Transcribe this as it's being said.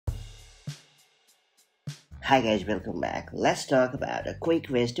Hi guys, welcome back. Let's talk about a quick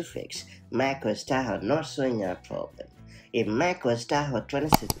ways to fix macOS Tahoe not showing up problem. If macOS Tahoe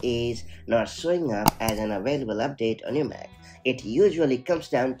 26 is not showing up as an available update on your Mac, it usually comes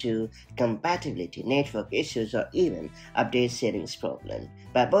down to compatibility, network issues, or even update settings problem.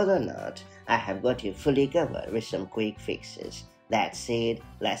 But both or not, I have got you fully covered with some quick fixes. That said,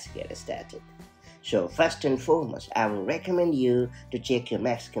 let's get started. So first and foremost, I will recommend you to check your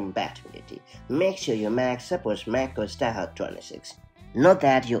Mac's compatibility. Make sure your Mac supports macOS Tahoe 26. Note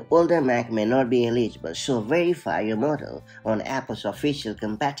that your older Mac may not be eligible, so verify your model on Apple's official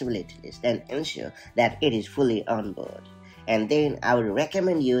compatibility list and ensure that it is fully on board. And then I would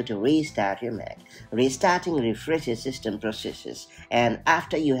recommend you to restart your Mac. Restarting refreshes system processes, and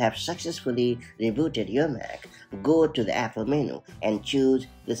after you have successfully rebooted your Mac, go to the Apple menu and choose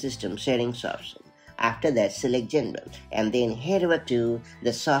the System Settings option. After that, select General and then head over to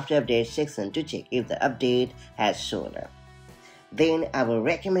the Software Update section to check if the update has shown up. Then I will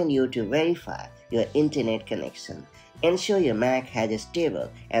recommend you to verify your internet connection. Ensure your Mac has a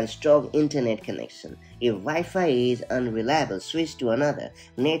stable and strong internet connection. If Wi-Fi is unreliable, switch to another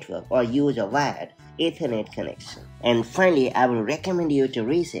network or use a wired Ethernet connection. And finally, I will recommend you to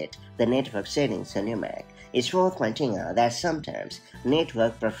reset the network settings on your Mac. It's worth pointing out that sometimes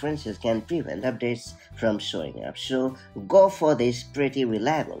network preferences can prevent updates from showing up, so go for this pretty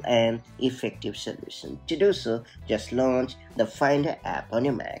reliable and effective solution. To do so, just launch the Finder app on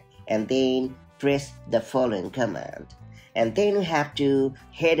your Mac and then press the following command. And then you have to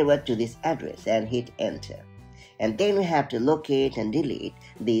head over to this address and hit enter. And then you have to locate and delete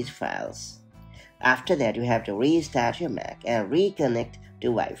these files. After that, you have to restart your Mac and reconnect to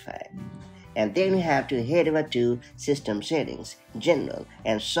Wi-Fi. And then you have to head over to System Settings, General,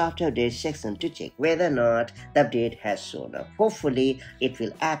 and Software Update section to check whether or not the update has shown up. Hopefully, it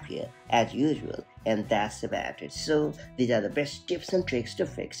will appear as usual, and that's about it. So, these are the best tips and tricks to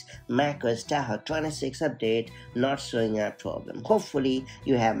fix macOS Tahoe 26 update not showing up problem. Hopefully,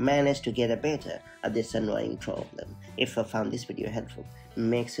 you have managed to get a better of this annoying problem. If you found this video helpful,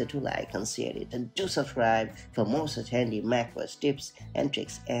 make sure to like and share it, and do subscribe for more such handy macOS tips and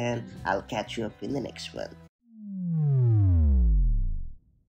tricks, and I'll catch you up in the next one.